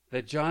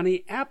the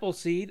Johnny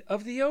Appleseed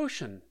of the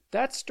ocean.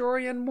 That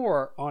story and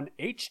more on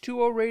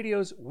H2O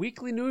Radio's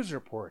weekly news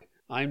report.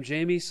 I'm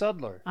Jamie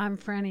Sudler. I'm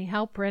Franny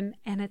Halprin,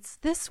 and it's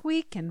This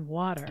Week in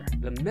Water.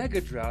 The mega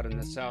drought in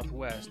the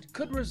Southwest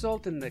could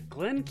result in the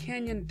Glen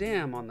Canyon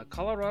Dam on the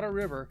Colorado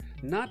River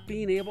not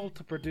being able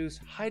to produce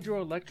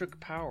hydroelectric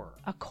power.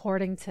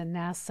 According to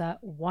NASA,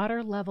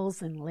 water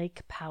levels in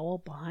Lake Powell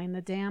behind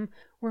the dam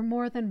were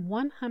more than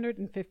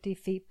 150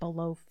 feet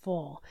below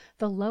full,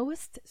 the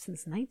lowest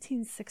since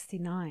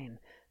 1969.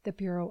 The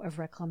Bureau of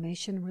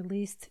Reclamation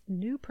released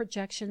new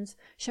projections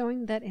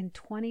showing that in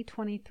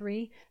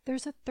 2023,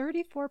 there's a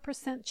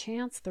 34%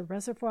 chance the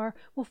reservoir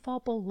will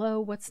fall below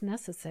what's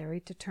necessary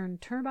to turn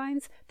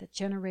turbines that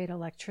generate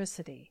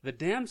electricity. The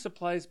dam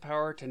supplies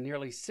power to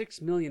nearly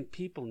 6 million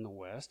people in the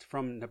West,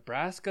 from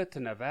Nebraska to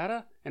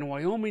Nevada and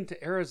Wyoming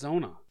to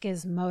Arizona.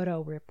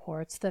 Gizmodo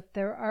reports that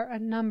there are a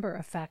number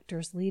of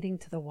factors leading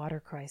to the water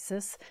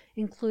crisis,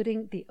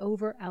 including the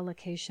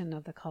over-allocation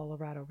of the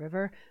Colorado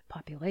River,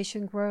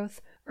 population growth,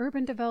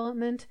 urban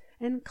development,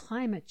 and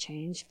climate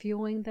change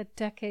fueling the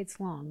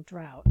decades-long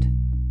drought.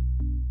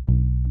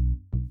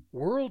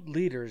 World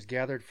leaders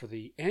gathered for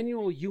the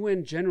annual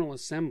UN General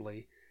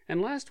Assembly,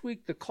 and last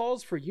week the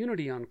calls for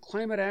unity on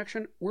climate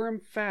action were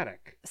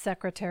emphatic.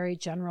 Secretary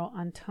General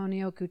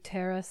Antonio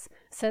Guterres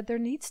said there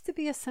needs to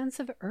be a sense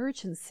of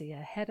urgency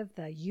ahead of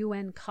the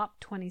UN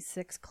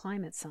COP26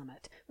 climate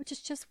summit, which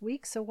is just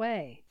weeks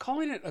away.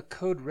 Calling it a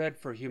code red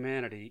for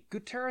humanity,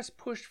 Guterres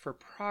pushed for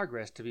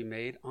progress to be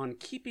made on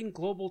keeping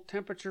global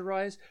temperature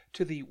rise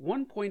to the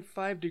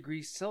 1.5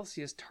 degrees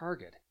Celsius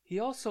target. He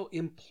also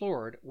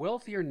implored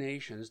wealthier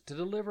nations to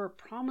deliver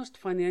promised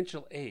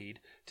financial aid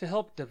to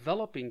help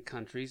developing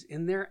countries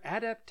in their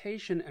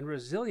adaptation and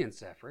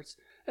resilience efforts,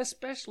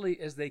 especially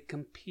as they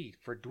compete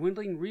for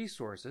dwindling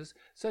resources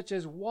such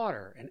as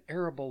water and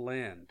arable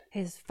land.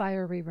 His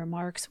fiery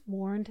remarks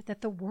warned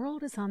that the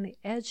world is on the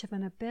edge of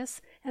an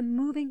abyss and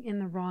moving in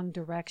the wrong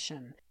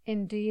direction.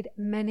 Indeed,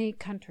 many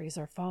countries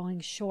are falling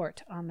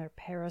short on their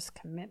Paris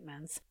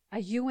commitments. A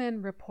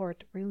UN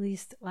report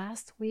released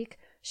last week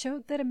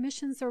showed that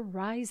emissions are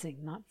rising,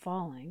 not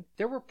falling.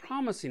 There were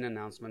promising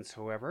announcements,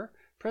 however.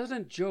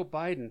 President Joe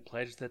Biden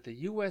pledged that the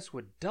U.S.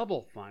 would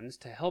double funds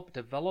to help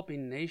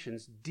developing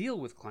nations deal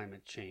with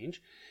climate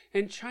change,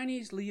 and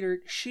Chinese leader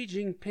Xi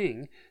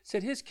Jinping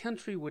said his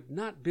country would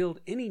not build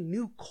any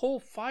new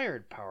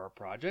coal-fired power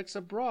projects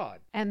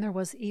abroad. And there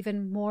was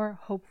even more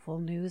hopeful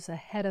news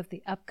ahead of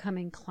the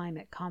upcoming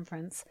climate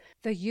conference.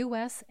 The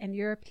U.S. and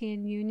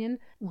European Union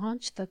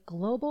launched the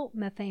Global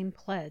Methane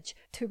Pledge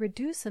to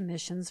reduce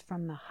emissions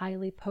from the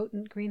highly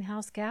potent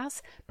greenhouse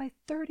gas by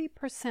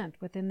 30%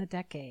 within the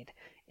decade.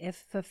 If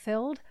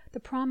fulfilled, the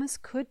promise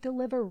could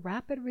deliver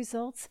rapid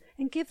results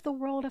and give the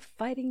world a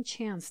fighting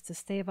chance to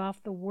stave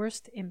off the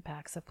worst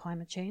impacts of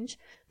climate change.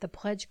 The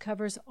pledge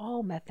covers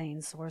all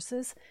methane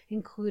sources,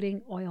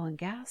 including oil and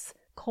gas,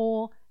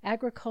 coal,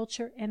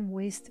 agriculture, and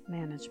waste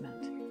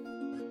management.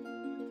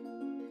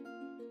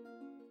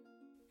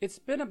 It's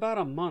been about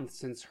a month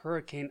since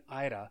Hurricane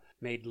Ida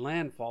made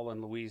landfall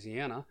in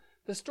Louisiana.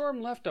 The storm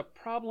left a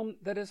problem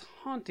that is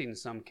haunting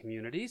some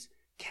communities.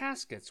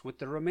 Caskets with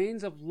the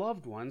remains of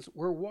loved ones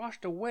were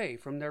washed away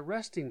from their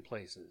resting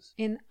places.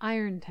 In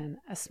Ironton,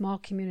 a small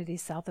community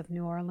south of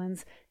New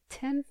Orleans,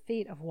 10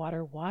 feet of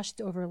water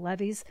washed over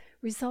levees,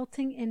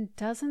 resulting in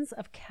dozens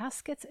of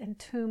caskets and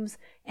tombs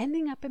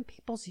ending up in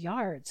people's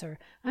yards or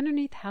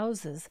underneath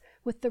houses,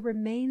 with the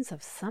remains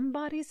of some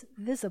bodies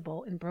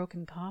visible in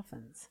broken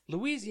coffins.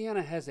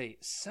 Louisiana has a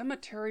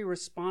cemetery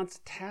response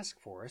task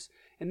force,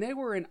 and they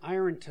were in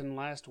Ironton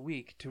last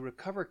week to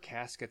recover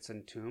caskets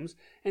and tombs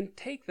and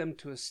take them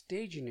to a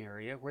staging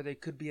area where they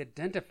could be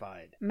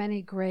identified.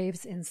 Many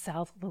graves in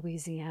South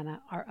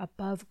Louisiana are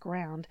above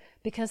ground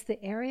because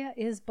the area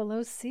is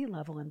below sea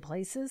level in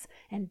places,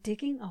 and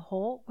digging a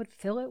hole would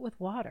fill it with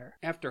water.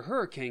 After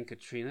Hurricane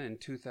Katrina in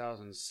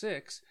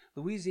 2006,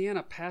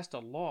 Louisiana passed a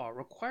law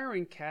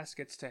requiring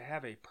caskets to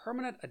have a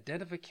permanent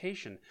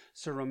identification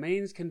so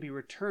remains can be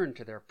returned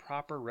to their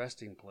proper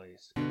resting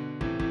place.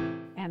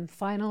 And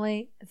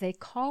finally, they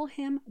call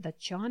him the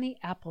Johnny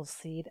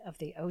Appleseed of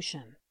the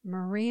ocean.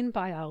 Marine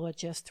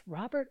biologist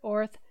Robert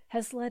Orth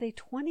has led a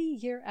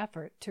 20-year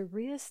effort to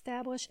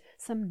reestablish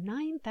some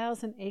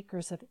 9,000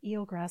 acres of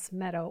eelgrass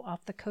meadow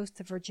off the coast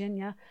of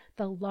Virginia,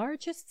 the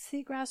largest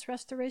seagrass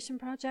restoration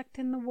project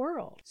in the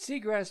world.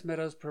 Seagrass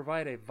meadows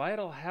provide a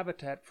vital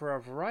habitat for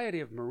a variety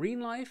of marine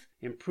life,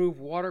 improve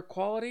water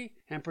quality,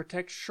 and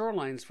protect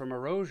shorelines from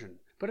erosion.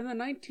 But in the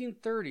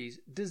 1930s,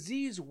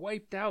 disease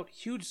wiped out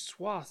huge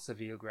swaths of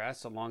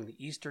eelgrass along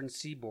the eastern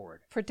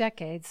seaboard. For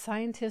decades,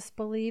 scientists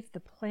believed the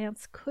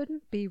plants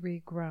couldn't be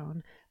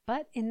regrown,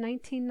 but in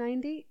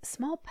 1990,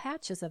 small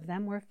patches of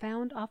them were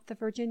found off the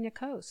Virginia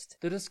coast.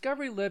 The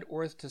discovery led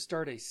Orth to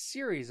start a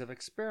series of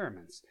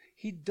experiments.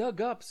 He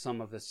dug up some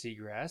of the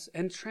seagrass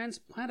and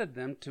transplanted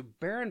them to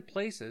barren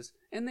places,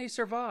 and they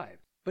survived.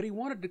 But he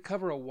wanted to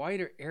cover a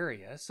wider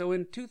area, so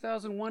in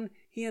 2001,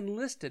 he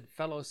enlisted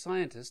fellow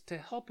scientists to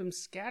help him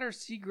scatter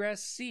seagrass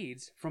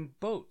seeds from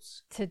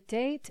boats. To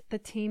date, the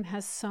team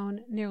has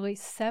sown nearly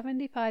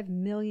 75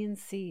 million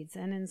seeds,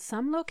 and in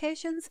some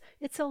locations,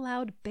 it's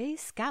allowed bay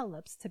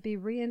scallops to be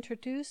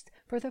reintroduced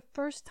for the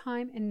first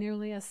time in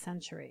nearly a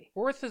century.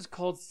 Orth has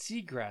called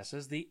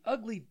seagrasses the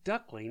ugly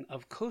duckling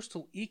of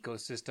coastal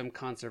ecosystem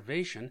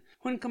conservation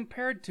when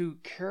compared to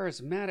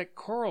charismatic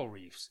coral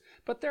reefs,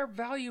 but their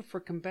value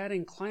for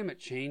combating climate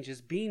change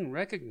is being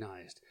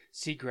recognized.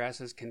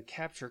 Seagrasses can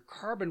capture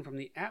carbon from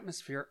the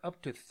atmosphere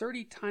up to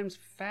 30 times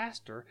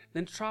faster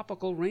than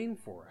tropical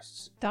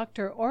rainforests.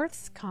 Dr.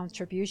 Orth's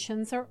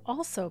contributions are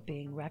also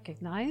being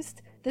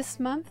recognized. This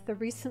month, the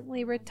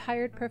recently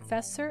retired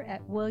professor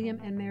at William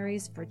 &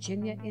 Mary's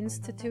Virginia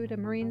Institute of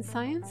Marine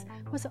Science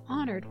was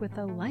honored with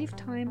a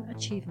Lifetime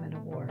Achievement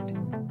Award.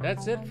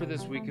 That's it for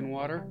This Week in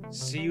Water.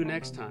 See you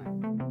next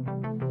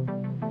time.